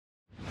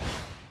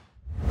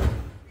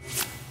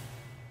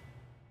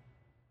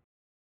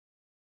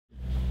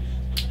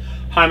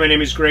Hi, my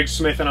name is Greg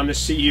Smith and I'm the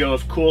CEO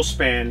of Kool.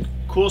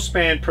 Kool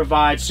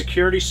provides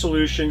security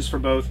solutions for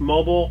both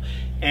mobile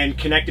and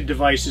connected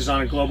devices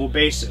on a global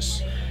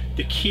basis.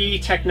 The key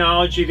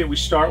technology that we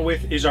start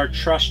with is our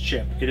Trust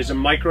chip. It is a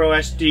micro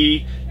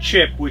SD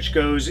chip which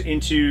goes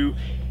into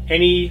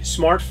any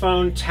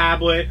smartphone,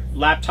 tablet,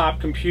 laptop,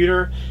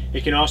 computer.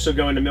 It can also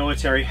go into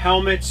military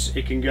helmets,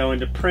 it can go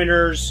into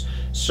printers,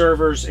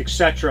 servers,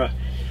 etc.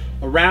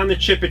 Around the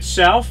chip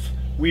itself,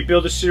 we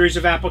build a series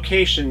of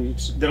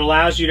applications that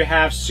allows you to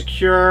have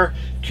secure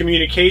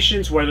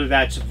communications, whether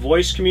that's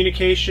voice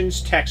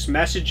communications, text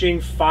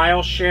messaging,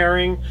 file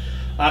sharing,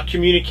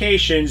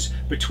 communications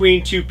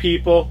between two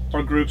people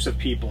or groups of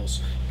people.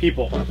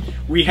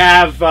 We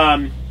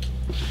have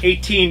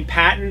 18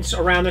 patents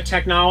around the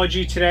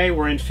technology today.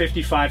 We're in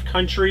 55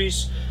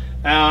 countries,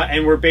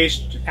 and we're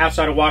based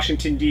outside of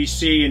Washington,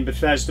 D.C. in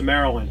Bethesda,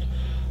 Maryland.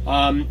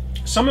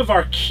 Some of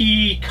our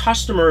key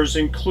customers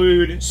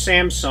include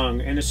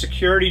Samsung and a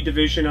security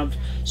division of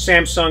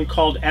Samsung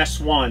called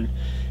S1.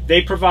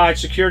 They provide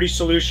security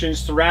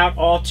solutions throughout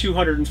all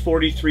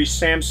 243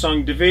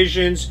 Samsung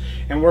divisions,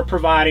 and we're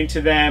providing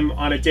to them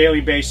on a daily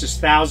basis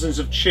thousands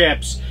of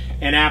chips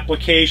and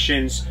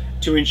applications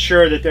to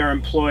ensure that their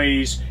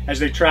employees, as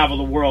they travel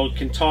the world,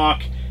 can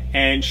talk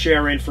and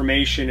share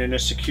information in a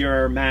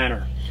secure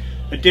manner.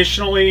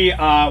 Additionally,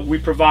 we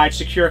provide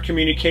secure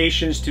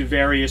communications to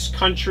various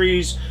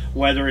countries,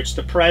 whether it's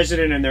the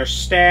president and their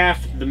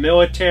staff, the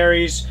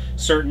militaries,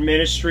 certain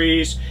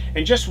ministries,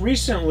 and just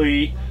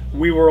recently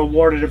we were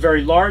awarded a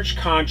very large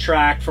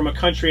contract from a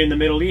country in the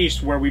Middle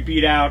East where we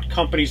beat out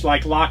companies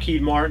like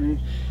Lockheed Martin,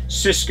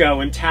 Cisco,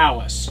 and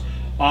Thales.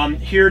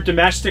 Here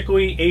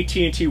domestically,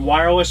 AT&T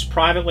Wireless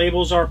private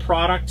labels our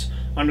product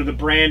under the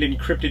brand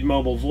Encrypted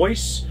Mobile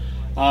Voice.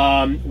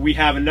 We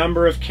have a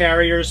number of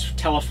carriers,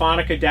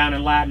 Telefonica down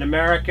in Latin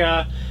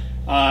America,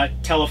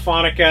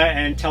 Telefonica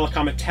and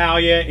Telecom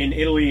Italia in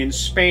Italy and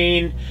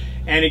Spain.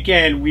 And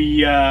again, we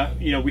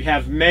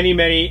have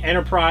many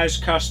enterprise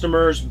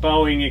customers,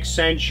 Boeing,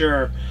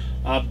 Accenture,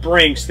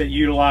 Brinks, that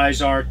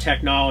utilize our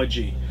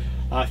technology.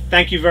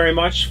 Thank you very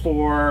much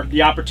for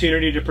the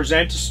opportunity to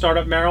present to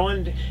Startup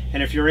Maryland.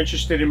 And if you're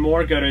interested in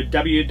more, go to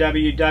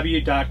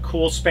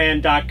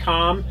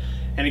www.koolspan.com.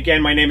 And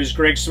again, my name is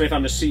Greg Smith.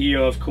 I'm the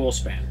CEO of Kool.